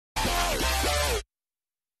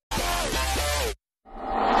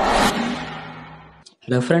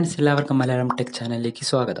Hello friends, എല്ലാവർക്കും Malayalam tech ചാനലിലേക്ക്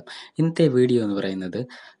സ്വാഗതം. ഇന്നത്തെ വീഡിയോ എന്ന് പറയുന്നത്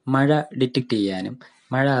മഴ ഡിറ്റക്റ്റ് ചെയ്യാനും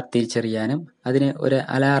മഴ തിരിച്ചറിയാനും അതിന് ഒരു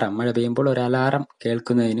അലാറം, മഴ പെയ്യുമ്പോൾ ഒരു അലാറം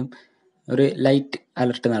കേൾക്കുന്നതിനും ഒരു ലൈറ്റ്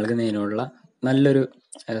അലർട്ട് നൽകുന്നതിനുള്ള നല്ലൊരു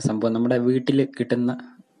സംഭവം നമ്മുടെ വീട്ടിൽ കിട്ടുന്ന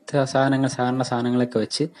സാധാരണ സാധനങ്ങളൊക്കെ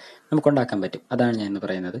വെച്ച് നമുക്ക് ഉണ്ടാക്കാൻ പറ്റും. അതാണ് ഞാൻ ഇന്ന്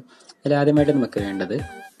പറയുന്നത്. അതിൽ ആദ്യമായിട്ട് നമുക്ക് വേണ്ടത്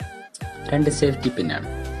 2 സേഫ്റ്റി പിന്നാണ്.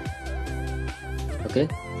 ഓക്കെ,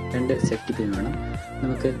 2 സേഫ്റ്റി പിൻ വേണം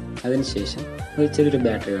നമുക്ക്. അതിനുശേഷം ഒരു ചെറിയൊരു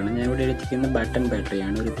ബാറ്ററി വേണം. ഞാൻ ഇവിടെ എടുത്തിരിക്കുന്ന ബട്ടൺ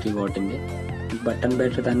ബാറ്ററിയാണ്, ഒരു 3 വോട്ടിൻ്റെ. ബട്ടൺ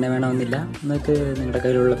ബാറ്ററി തന്നെ വേണമെന്നില്ല, നിങ്ങൾക്ക് നിങ്ങളുടെ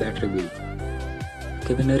കയ്യിലുള്ള ബാറ്ററി ഉപയോഗിക്കും.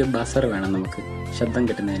 ഓക്കെ, പിന്നെ ഒരു ബസർ വേണം നമുക്ക്, ശബ്ദം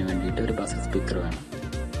കിട്ടുന്നതിന് വേണ്ടിയിട്ട് ഒരു ബസർ സ്പീക്കർ വേണം.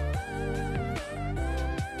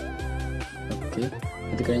 ഓക്കെ,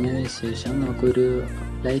 അത് കഴിഞ്ഞതിന് ശേഷം നമുക്കൊരു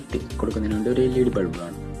ലൈറ്റ് കൊടുക്കുന്നതിന് വേണ്ടി ഒരു LED ബൾബ്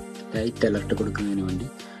വേണം. ലൈറ്റ് അലർട്ട് കൊടുക്കുന്നതിന് വേണ്ടി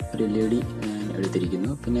ഒരു LED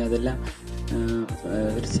എടുത്തിരിക്കുന്നു. പിന്നെ അതെല്ലാം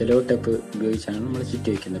ഒരു സെലോ ടേപ്പ് ഉപയോഗിച്ചാണ് നമ്മൾ ചുറ്റി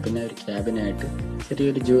വയ്ക്കുന്നത്. പിന്നെ ഒരു ക്യാബിനായിട്ട്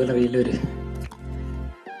ചെറിയൊരു ജ്വല്ലറിയിലൊരു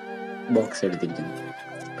ബോക്സ് എടുത്തിരിക്കുന്നു.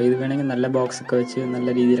 അപ്പോൾ ഇത് വേണമെങ്കിൽ നല്ല ബോക്സൊക്കെ വെച്ച് നല്ല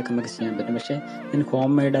രീതിയിലൊക്കെ നമുക്ക് ചെയ്യാൻ പറ്റും. പക്ഷേ ഇതിന്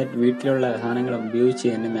ഹോം മെയ്ഡായിട്ട് വീട്ടിലുള്ള സാധനങ്ങൾ ഉപയോഗിച്ച്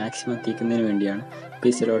തന്നെ മാക്സിമം എത്തിക്കുന്നതിന് വേണ്ടിയാണ് ഇപ്പോൾ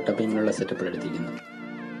ഈ സെലോ ടേപ്പ് ഇങ്ങനെയുള്ള സെറ്റപ്പ് എടുത്തിരിക്കുന്നത്.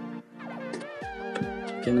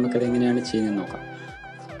 ഓക്കെ, നമുക്കത് എങ്ങനെയാണ് ചെയ്യുന്നത് നോക്കാം.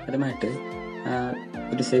 അതുമായിട്ട്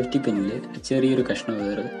ഒരു സേഫ്റ്റി പിന്നിൽ ചെറിയൊരു കഷ്ണം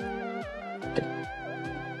വേറ്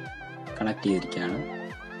കണക്ട് ചെയ്തിരിക്കുകയാണ്.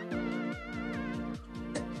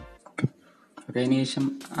 ഓക്കെ, അതിനുശേഷം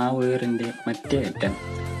ആ വയറിൻ്റെ മറ്റേ അറ്റം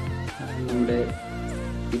നമ്മുടെ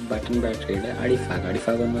ഈ ബട്ടൺ ബാറ്ററിയുടെ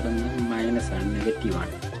അടിഭാഗം എന്ന് പറയുന്നത് മൈനസാണ്,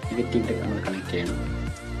 നെഗറ്റീവാണ്. നെഗറ്റീവിൽ നമ്മൾ കണക്ട് ചെയ്യണം.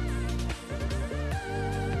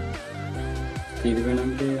 ഇത്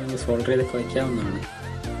വേണമെങ്കിൽ നമ്മൾ സോൾഡർ ചെയ്തൊക്കെ വയ്ക്കാവുന്നതാണ്.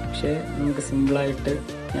 പക്ഷേ നമുക്ക് സിമ്പിളായിട്ട്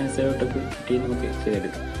ഞാൻ സെലോട്ടൊക്കെ കിട്ടി നമുക്ക്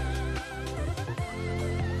ചെയ്തെടുക്കാം.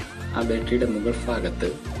 ആ ബാറ്ററിയുടെ മുകൾ ഭാഗത്ത്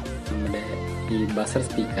നമ്മുടെ ഈ ബസർ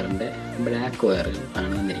സ്പീക്കറിൻ്റെ ബ്ലാക്ക് വയർ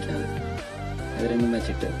ആണ് വന്നിരിക്കുന്നത്. അത് രണ്ടും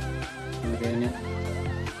വെച്ചിട്ട് നമുക്ക് അതിനെ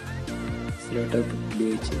സെലോ ടേപ്പ്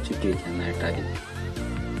ഉപയോഗിച്ച് ചുറ്റി വയ്ക്കാനായിട്ടായി.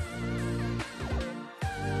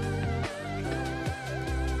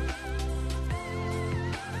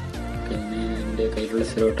 പിന്നെ എൻ്റെ കയ്യിലുള്ള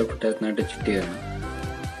സെലോ ടേപ്പ് ഇട്ടതിനായിട്ട് ചുറ്റിയാണ്.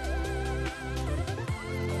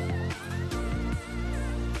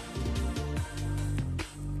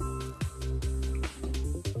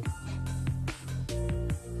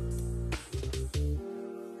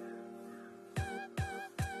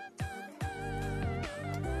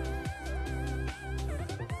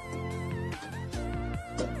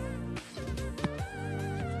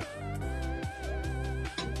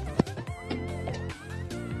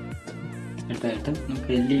 അടുത്തായിട്ട്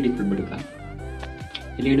നമുക്ക് LED ബൾബ് എടുക്കാം.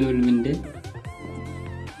 LED ബൾബിൻ്റെ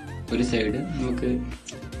ഒരു സൈഡ് നമുക്ക്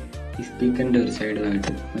ഈ സ്പീക്കറിൻ്റെ ഒരു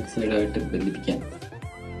സൈഡുമായിട്ട് മറ്റു സൈഡുമായിട്ട് ബന്ധിപ്പിക്കാം.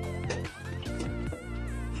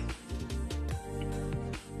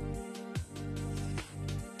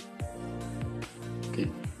 ഓക്കെ,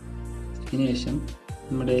 അതിനുശേഷം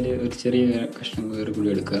നമ്മുടെ കയ്യിൽ ഒരു ചെറിയ കഷ്ണം വയർ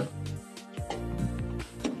കൂടി എടുക്കുക.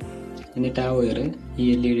 എന്നിട്ട് ആ വയർ ഈ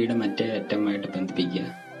LED മറ്റേ അറ്റമായിട്ട് ബന്ധിപ്പിക്കുക.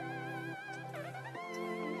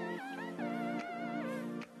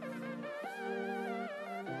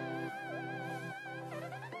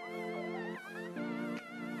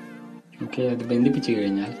 ഓക്കെ, അത് ബന്ധിപ്പിച്ച്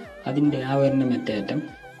കഴിഞ്ഞാൽ അതിൻ്റെ ആ വയറിൻ്റെ മറ്റേ അറ്റം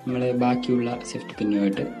നമ്മൾ ബാക്കിയുള്ള സേഫ്റ്റി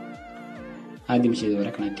പിന്നുമായിട്ട് ആദ്യം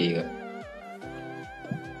ചെയ്തവരെ കണക്ട് ചെയ്യുക.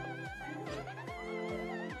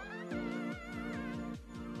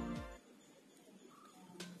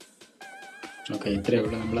 ഓക്കെ, ഇത്രയേ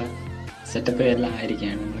ഉള്ളൂ. നമ്മളെ സെറ്റപ്പ് എല്ലാം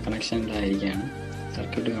ആയിരിക്കുകയാണ്, നമ്മളെ കണക്ഷൻ എല്ലാം ആയിരിക്കുകയാണ്,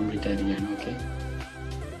 സർക്യൂട്ട് കംപ്ലീറ്റ് ആയിരിക്കുകയാണ്. ഓക്കെ,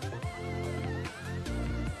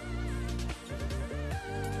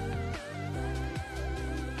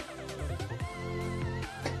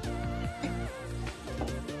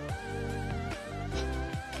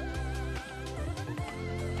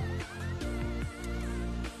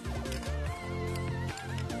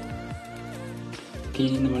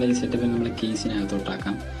 ഇനി നമ്മളെ ഈ സെറ്റപ്പിൽ നമ്മളെ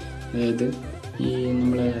കീസിനകത്തോട്ടാക്കാം. അതായത് ഈ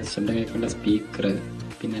നമ്മളെ ശബ്ദം കേൾക്കേണ്ട സ്പീക്കർ,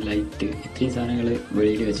 പിന്നെ ലൈറ്റ്, ഇത്രയും സാധനങ്ങൾ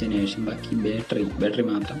വെളിയിൽ വെച്ചതിന് ശേഷം ബാക്കി ബാറ്ററി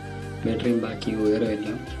മാത്രം, ബാറ്ററിയും ബാക്കി വയറും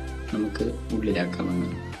എല്ലാം നമുക്ക് ഉള്ളിലാക്കാമെന്ന്.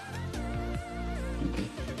 ഓക്കെ,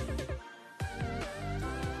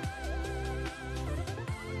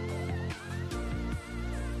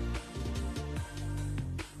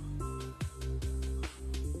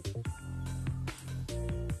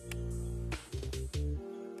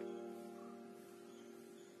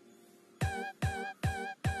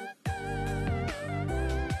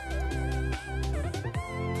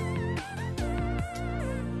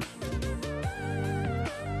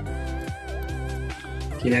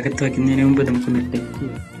 ഇതിനകത്ത് വയ്ക്കുന്നതിന് മുമ്പ് നമുക്കൊന്ന് ടെസ്റ്റ്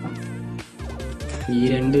ചെയ്യാം. ഈ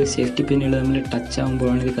 2 സേഫ്റ്റി പിന്നുകൾ തമ്മിൽ ടച്ച്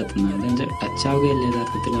ആകുമ്പോഴാണ് ഇത് കത്തുന്നത്. എന്താ വെച്ചാൽ ടച്ച് ആവുകയല്ല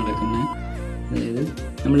യഥാർത്ഥത്തിൽ നടക്കുന്നത്. അതായത്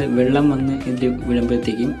നമ്മൾ വെള്ളം വന്ന് ഇതിൽ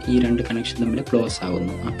വീഴുമ്പോഴത്തേക്കും ഈ രണ്ട് കണക്ഷൻ തമ്മിൽ ക്ലോസ്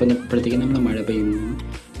ആകുന്നു. അപ്പം ഇപ്പോഴത്തേക്കും നമ്മൾ മഴ പെയ്യുന്നു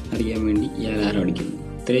അറിയാൻ വേണ്ടി ഈ അലാറം അടിക്കുന്നു.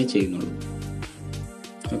 ഇത്രയേ ചെയ്യുന്നുള്ളൂ.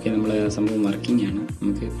 ഓക്കെ, നമ്മൾ സംഭവം വർക്കിംഗ് ആണ്.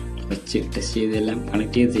 നമുക്ക് വെച്ച് ടെസ്റ്റ് ചെയ്തെല്ലാം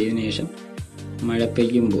കണക്ട് ചെയ്തതിന് ശേഷം മഴ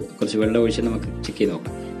പെയ്യുമ്പോൾ കുറച്ച് വെള്ളം ഒഴിച്ച് നമുക്ക് ചെക്ക് ചെയ്ത്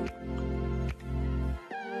നോക്കാം.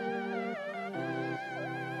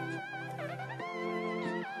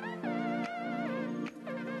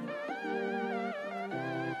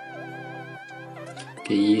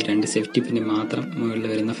 ഈ രണ്ട് സേഫ്റ്റി പിന്നെ മാത്രം മുകളിൽ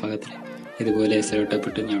വരുന്ന ഭാഗത്തിൽ ഇതുപോലെ സെലോ ടേപ്പ്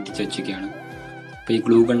ഇട്ട് ഞാൻ ഒട്ടിച്ച് വെച്ചിരിക്കുകയാണ്. അപ്പോൾ ഈ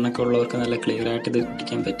ഗ്ലൂ ഗണ്ണൊക്കെ ഉള്ളവർക്ക് നല്ല ക്ലിയർ ആയിട്ട് ഇത്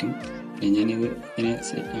ഒട്ടിക്കാൻ പറ്റും. പിന്നെ ഞാനിത് ഇങ്ങനെ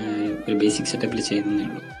ഒരു ബേസിക് സെറ്റപ്പിൽ ചെയ്യുന്നതേ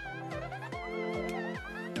ഉള്ളൂ.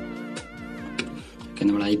 ഓക്കെ,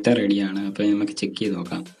 നമ്മൾ ഐറ്റ റെഡിയാണ്. അപ്പോൾ നമുക്ക് ചെക്ക് ചെയ്ത്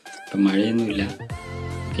നോക്കാം. അപ്പം മഴയൊന്നുമില്ല.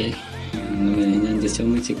 ഓക്കെ, ഞാൻ ജസ്റ്റ്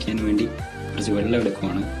ഒന്ന് ചെക്ക് ചെയ്യാൻ വേണ്ടി കുറച്ച് വെള്ളം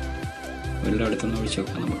എടുക്കുവാണ്. വെള്ളം എടുത്തൊന്ന് ഒഴിച്ച്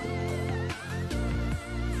നോക്കാം നമുക്ക്.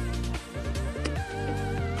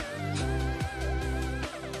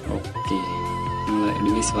 ഓക്കെ, നമ്മളെ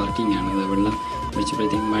ഡിവൈസ് വർക്കിംഗ് ആണ്. അത് വെള്ളം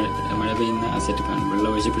ഒഴിച്ചപ്പോഴത്തേക്കും മഴ പെയ്യുന്ന ആ സെറ്റപ്പാണ്. വെള്ളം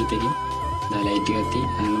ഒഴിച്ചപ്പോഴത്തേക്കും ലൈറ്റ് കത്തി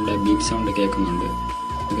നമ്മുടെ ബീപ്പ് സൗണ്ട് കേൾക്കുന്നുണ്ട്.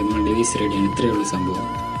 അതൊക്കെ നമ്മുടെ ഡിവൈസ് റെഡിയാണ്. ഇത്രയേ ഉള്ളൂ സംഭവം.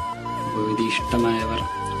 അപ്പോൾ ഇത് ഇഷ്ടമായവർ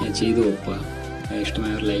ചെയ്തു നോക്കുക,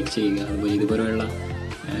 ഇഷ്ടമായവർ ലൈക്ക് ചെയ്യുക. അതുപോലെ ഇതുപോലെയുള്ള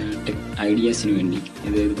ടെക് ഐഡിയാസിന് വേണ്ടി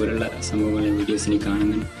ഇതുപോലുള്ള സംഭവങ്ങളെ വീഡിയോസിനെ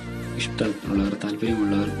കാണുന്നതിന് ഇഷ്ടമുള്ളവർ,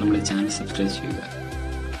 താല്പര്യമുള്ളവർ നമ്മുടെ ചാനൽ സബ്സ്ക്രൈബ് ചെയ്യുക.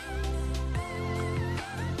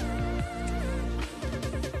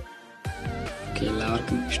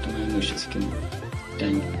 എല്ലാവർക്കും ഇഷ്ടമായെന്ന് വിശ്വസിക്കുന്നു.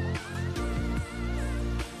 Thank you.